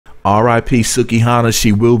R.I.P. Sukihana.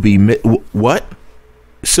 She will be what?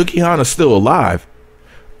 Sukihana's still alive.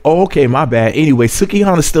 Oh, okay, my bad. Anyway,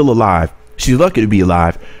 Sukihana's still alive. She's lucky to be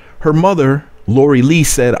alive. Her mother, Lori Lee,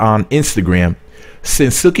 said on Instagram,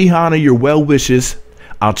 "Send Sukihana your well wishes.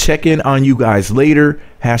 I'll check in on you guys later.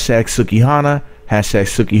 Hashtag Sukihana. Hashtag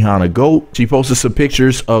Sukihana GOAT." She posted some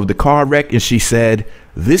pictures of the car wreck and she said,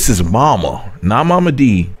 "This is Mama, not Mama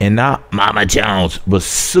D and not Mama Jones, but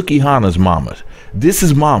Sukihana's mama. This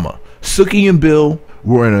is Mama. Suki and Bill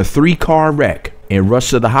were in a 3-car wreck and rushed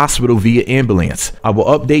to the hospital via ambulance. I will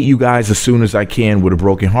update you guys as soon as I can," with a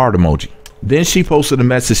broken heart emoji. Then she posted a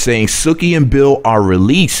message saying, "Suki and Bill are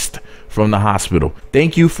released from the hospital.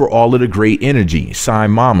 Thank you for all of the great energy.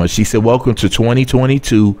 Signed, Mama." She said, "Welcome to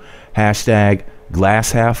 2022. Hashtag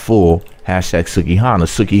glass half full. Hashtag Sukihana."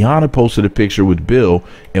 Sukihana posted a picture with Bill,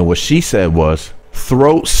 and what she said was,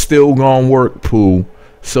 "Throat still gonna work, poo."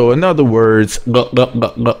 So in other words,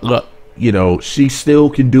 you know, she still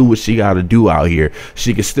can do what she got to do out here.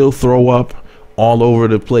 She can still throw up all over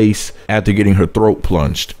the place after getting her throat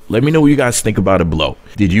plunged. Let me know what you guys think about it below.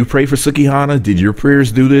 Did you pray for Sukihana? Did your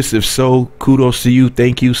prayers do this? If so, kudos to you.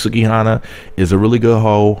 Thank you. Sukihana is a really good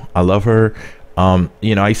hoe. I love her.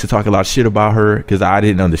 You know, I used to talk a lot of shit about her because I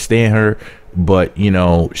didn't understand her, but you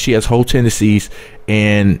know, she has whole tendencies,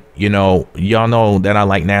 and you know, y'all know that I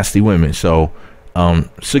like nasty women. So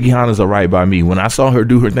Sukihana's alright by me. When I saw her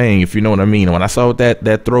do her thing, if you know what I mean, when I saw what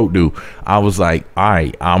that throat do, I was like,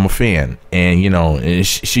 alright, I'm a fan. And you know, and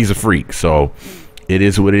she's a freak, so it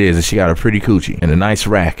is what it is. And she got a pretty coochie and a nice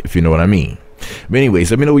rack, if you know what I mean. But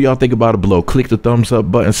anyways, let me know what y'all think about it below. Click the thumbs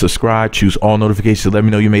up button, subscribe, choose all notifications. Let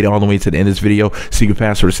me know you made it all the way to the end of this video. Secret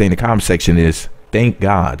password to say in the comment section is thank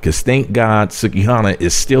God, because thank God Sukihana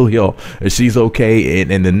is still here and she's okay,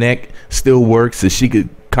 and the neck still works and she could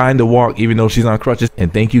kind of walk even though she's on crutches.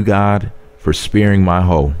 And thank you, God, for sparing my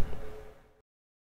hoe.